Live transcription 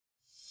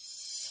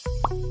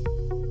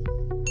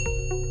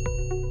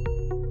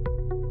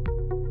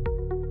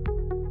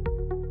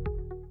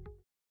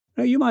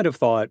Now, you might have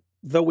thought,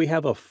 though we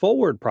have a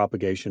forward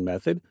propagation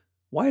method,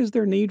 why is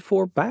there need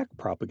for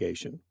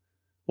backpropagation?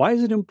 Why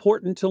is it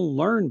important to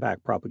learn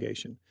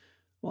backpropagation?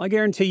 Well, I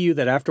guarantee you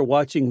that after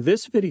watching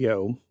this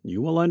video,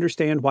 you will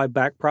understand why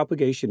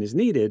backpropagation is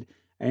needed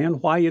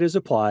and why it is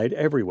applied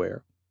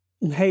everywhere.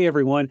 Hey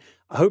everyone,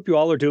 I hope you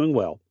all are doing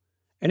well.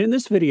 And in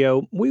this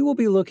video, we will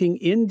be looking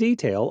in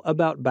detail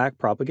about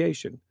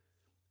backpropagation.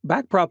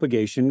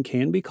 Backpropagation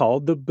can be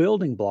called the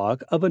building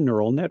block of a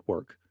neural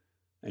network,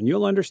 and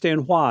you'll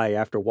understand why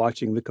after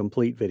watching the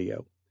complete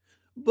video.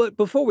 But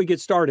before we get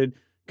started,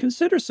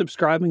 consider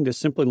subscribing to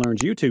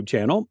Simplilearn's YouTube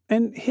channel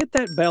and hit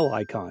that bell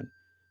icon.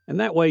 And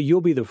that way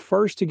you'll be the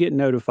first to get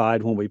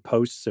notified when we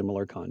post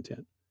similar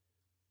content.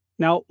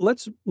 Now,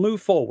 let's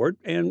move forward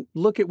and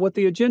look at what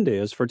the agenda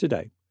is for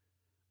today.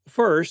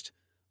 First,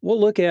 we'll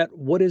look at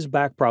what is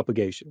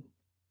backpropagation.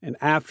 And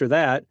after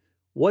that,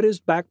 what is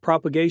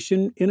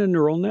backpropagation in a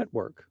neural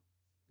network?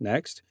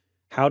 Next,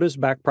 how does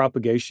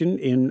backpropagation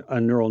in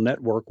a neural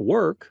network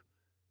work?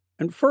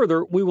 And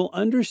further, we will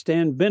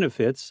understand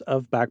benefits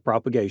of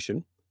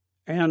backpropagation.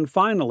 And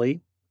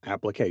finally,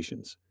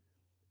 applications.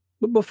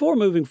 But before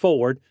moving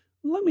forward,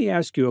 let me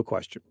ask you a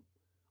question.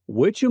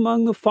 Which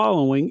among the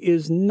following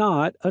is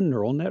not a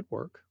neural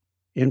network?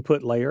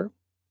 Input layer,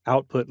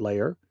 output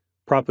layer,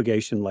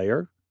 propagation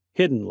layer,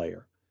 hidden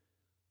layer.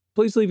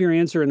 Please leave your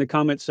answer in the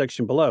comments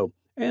section below,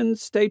 and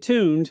stay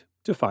tuned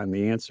to find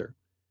the answer.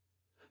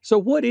 So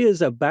what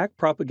is a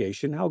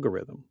backpropagation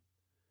algorithm?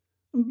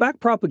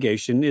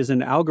 Backpropagation is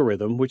an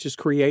algorithm which is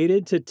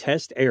created to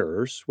test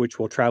errors which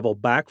will travel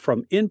back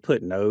from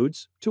input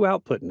nodes to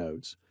output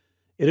nodes.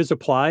 It is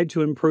applied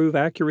to improve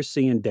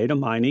accuracy in data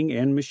mining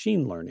and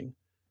machine learning.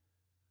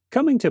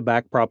 Coming to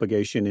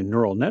backpropagation in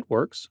neural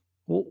networks,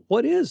 well,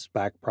 what is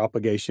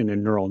backpropagation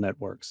in neural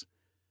networks?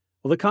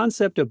 Well, the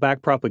concept of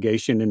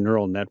backpropagation in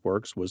neural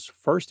networks was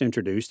first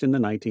introduced in the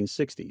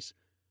 1960s.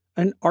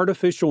 An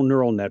artificial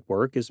neural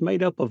network is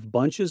made up of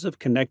bunches of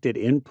connected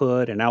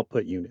input and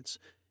output units,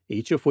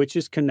 each of which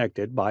is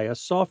connected by a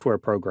software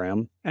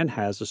program and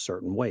has a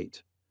certain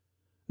weight.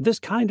 This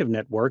kind of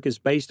network is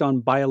based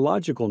on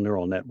biological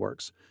neural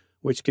networks,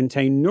 which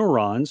contain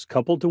neurons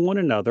coupled to one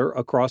another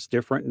across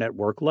different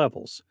network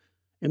levels.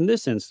 In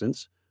this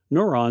instance,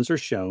 neurons are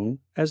shown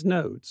as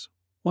nodes.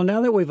 Well,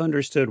 now that we've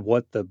understood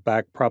what the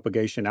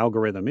backpropagation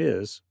algorithm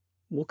is,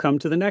 we'll come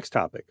to the next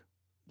topic,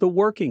 the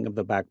working of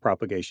the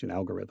backpropagation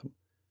algorithm.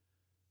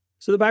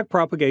 So the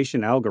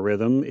backpropagation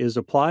algorithm is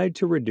applied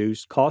to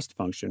reduce cost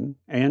function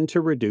and to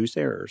reduce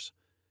errors.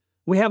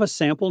 We have a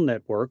sample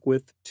network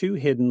with two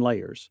hidden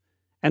layers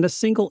and a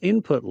single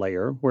input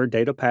layer where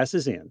data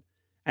passes in,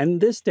 and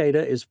this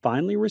data is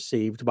finally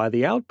received by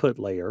the output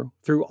layer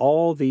through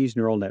all these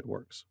neural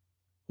networks.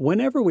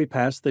 Whenever we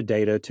pass the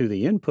data to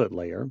the input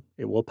layer,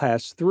 it will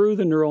pass through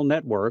the neural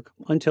network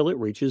until it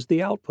reaches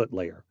the output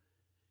layer.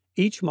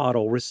 Each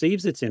model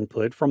receives its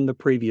input from the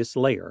previous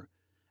layer,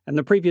 and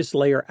the previous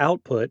layer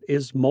output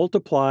is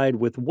multiplied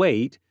with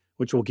weight,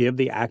 which will give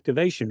the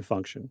activation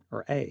function,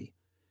 or A.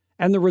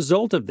 And the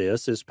result of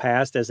this is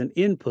passed as an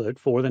input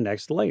for the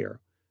next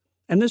layer.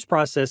 And this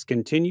process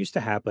continues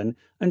to happen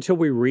until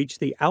we reach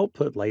the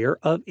output layer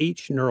of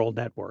each neural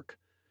network.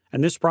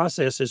 And this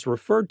process is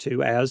referred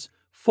to as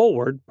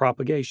forward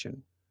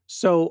propagation.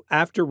 So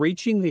after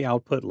reaching the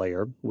output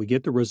layer, we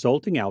get the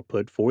resulting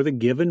output for the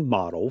given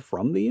model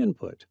from the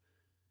input.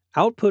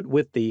 Output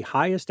with the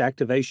highest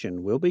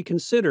activation will be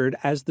considered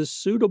as the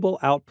suitable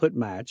output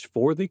match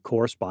for the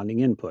corresponding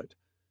input.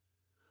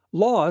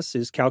 Loss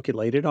is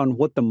calculated on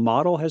what the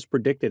model has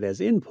predicted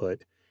as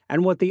input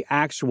and what the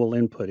actual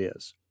input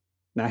is.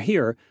 Now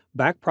here,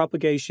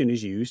 backpropagation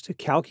is used to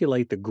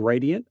calculate the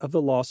gradient of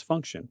the loss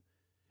function.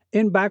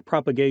 In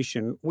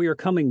backpropagation, we are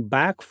coming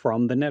back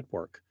from the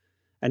network,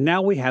 and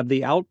now we have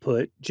the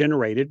output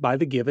generated by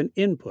the given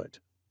input.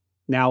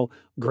 Now,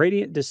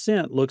 gradient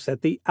descent looks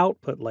at the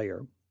output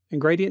layer,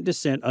 and gradient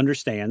descent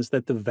understands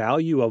that the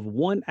value of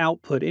one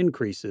output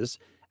increases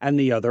and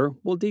the other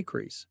will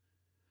decrease.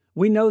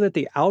 We know that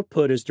the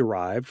output is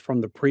derived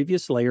from the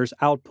previous layer's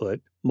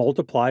output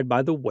multiplied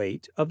by the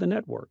weight of the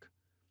network.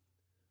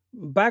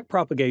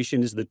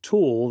 Backpropagation is the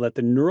tool that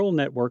the neural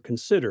network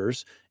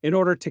considers in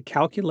order to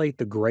calculate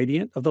the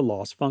gradient of the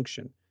loss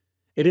function.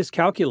 It is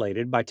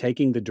calculated by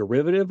taking the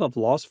derivative of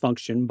loss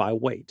function by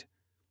weight.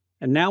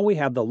 And now we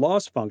have the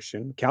loss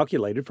function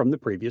calculated from the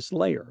previous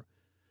layer.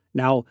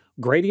 Now,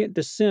 gradient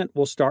descent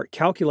will start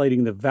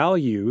calculating the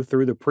value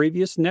through the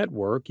previous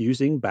network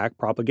using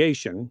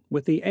backpropagation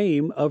with the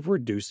aim of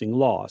reducing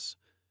loss.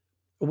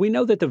 We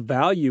know that the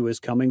value is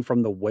coming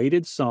from the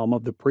weighted sum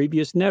of the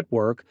previous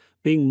network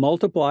being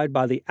multiplied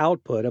by the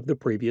output of the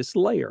previous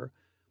layer.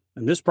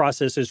 And this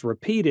process is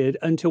repeated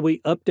until we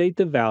update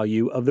the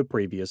value of the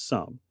previous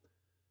sum.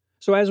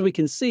 So as we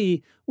can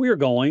see, we are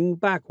going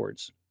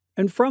backwards.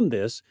 And from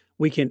this,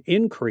 we can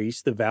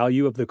increase the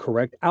value of the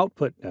correct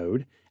output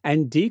node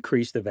and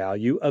decrease the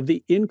value of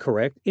the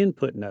incorrect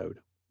input node.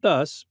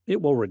 Thus,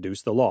 it will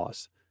reduce the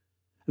loss.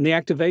 And the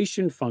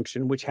activation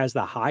function, which has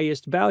the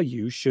highest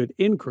value, should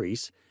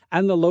increase,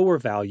 and the lower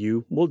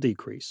value will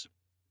decrease.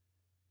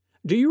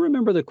 Do you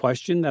remember the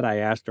question that I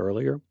asked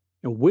earlier?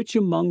 Which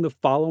among the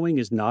following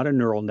is not a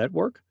neural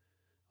network?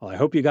 Well, I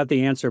hope you got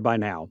the answer by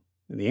now.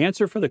 And the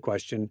answer for the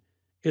question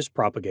is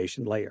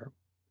propagation layer.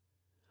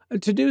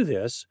 To do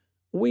this,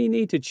 we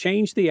need to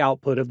change the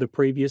output of the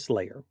previous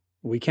layer.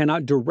 We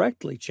cannot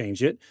directly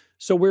change it,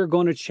 so we're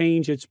going to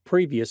change its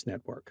previous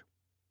network.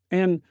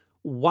 And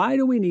why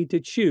do we need to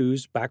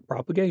choose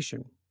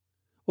backpropagation?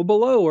 Well,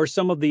 below are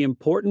some of the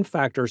important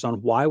factors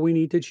on why we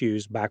need to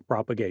choose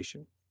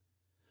backpropagation.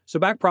 So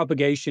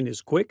backpropagation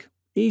is quick,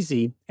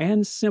 easy,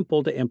 and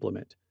simple to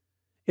implement.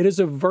 It is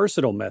a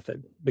versatile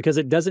method because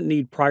it doesn't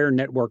need prior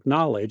network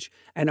knowledge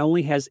and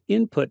only has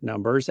input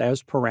numbers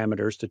as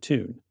parameters to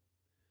tune.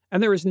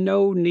 And there is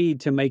no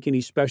need to make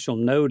any special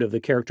note of the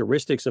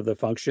characteristics of the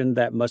function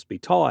that must be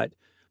taught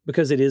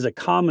because it is a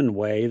common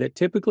way that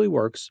typically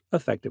works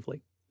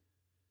effectively.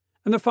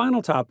 And the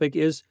final topic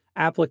is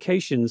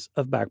applications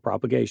of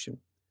backpropagation.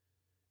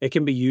 It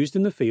can be used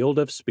in the field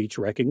of speech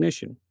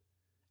recognition,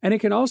 and it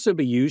can also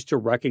be used to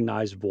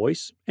recognize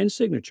voice and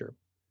signature.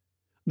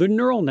 The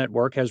neural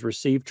network has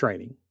received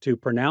training to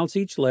pronounce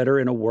each letter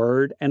in a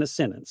word and a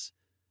sentence,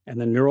 and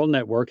the neural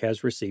network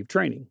has received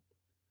training.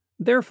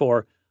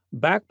 Therefore,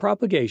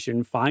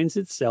 backpropagation finds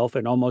itself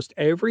in almost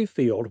every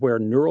field where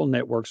neural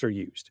networks are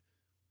used.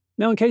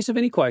 Now, in case of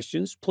any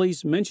questions,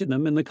 please mention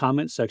them in the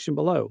comments section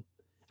below.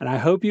 And I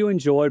hope you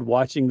enjoyed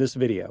watching this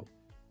video.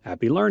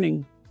 Happy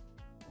learning!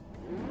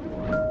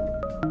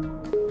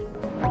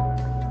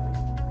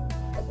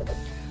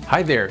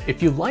 Hi there,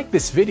 if you like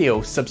this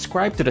video,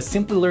 subscribe to the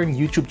Simplilearn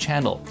YouTube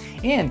channel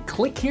and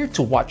click here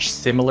to watch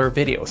similar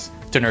videos.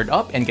 To nerd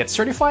up and get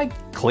certified,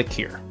 click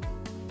here.